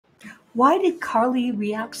Why did Carly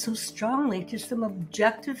react so strongly to some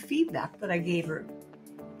objective feedback that I gave her?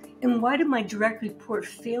 And why did my direct report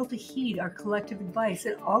fail to heed our collective advice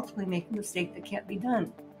and ultimately make a mistake that can't be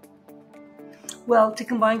done? Well, to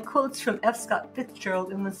combine quotes from F. Scott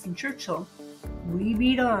Fitzgerald and Winston Churchill, we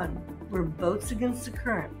beat on. We're boats against the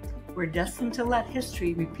current. We're destined to let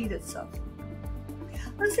history repeat itself.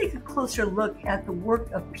 Let's take a closer look at the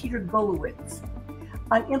work of Peter Golowitz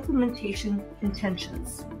on implementation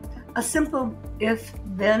intentions. A simple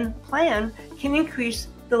if-then plan can increase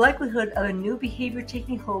the likelihood of a new behavior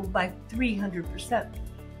taking hold by 300%.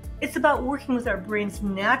 It's about working with our brain's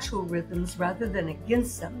natural rhythms rather than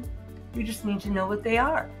against them. We just need to know what they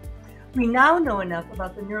are. We now know enough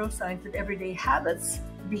about the neuroscience of everyday habits,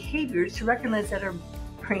 behaviors, to recognize that our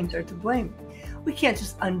brains are to blame. We can't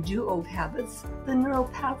just undo old habits. The neural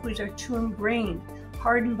pathways are too ingrained,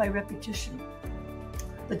 hardened by repetition.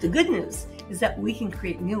 But the good news is that we can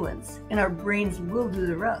create new ones, and our brains will do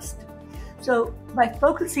the rest. So by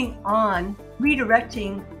focusing on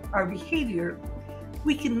redirecting our behavior,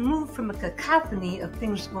 we can move from a cacophony of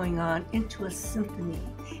things going on into a symphony.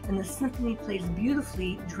 And the symphony plays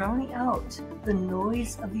beautifully, drowning out the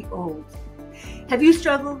noise of the old. Have you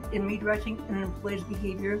struggled in redirecting an employee's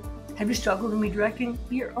behavior? Have you struggled in redirecting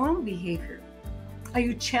your own behavior? Are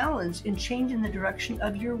you challenged in changing the direction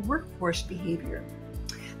of your workforce behavior?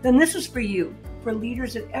 Then this is for you, for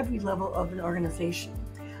leaders at every level of an organization.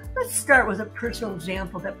 Let's start with a personal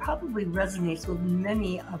example that probably resonates with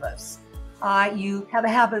many of us. You have a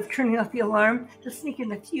habit of turning off the alarm to sneak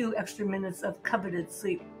in a few extra minutes of coveted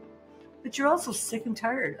sleep. But you're also sick and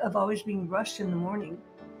tired of always being rushed in the morning.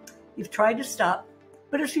 You've tried to stop,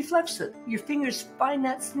 but it's reflexive. Your fingers find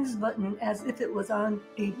that snooze button as if it was on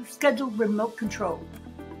a scheduled remote control,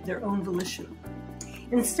 their own volition.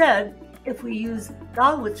 Instead, if we use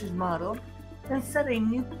Golowitz's model, then set a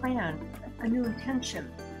new plan, a new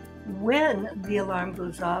intention. When the alarm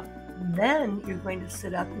goes off, then you're going to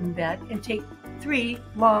sit up in bed and take 3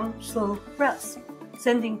 long, slow breaths,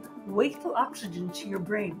 sending wakeful oxygen to your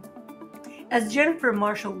brain. As Jennifer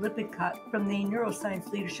Marshall Lippincott from the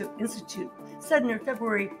Neuroscience Leadership Institute said in her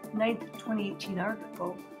February 9, 2018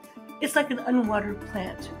 article, it's like an unwatered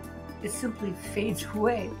plant. It simply fades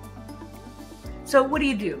away. So what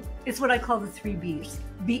do? It's what I call the 3 Bs.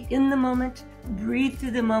 Be in the moment, breathe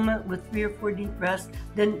through the moment with 3 or 4 deep breaths,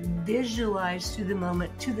 then visualize through the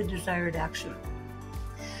moment to the desired action.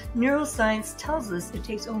 Neuroscience tells us it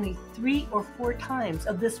takes only 3 or 4 times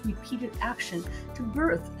of this repeated action to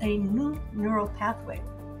birth a new neural pathway.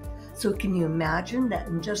 So can you imagine that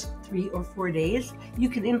in just 3 or 4 days, you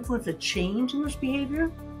can influence a change in this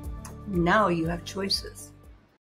behavior? Now you have choices.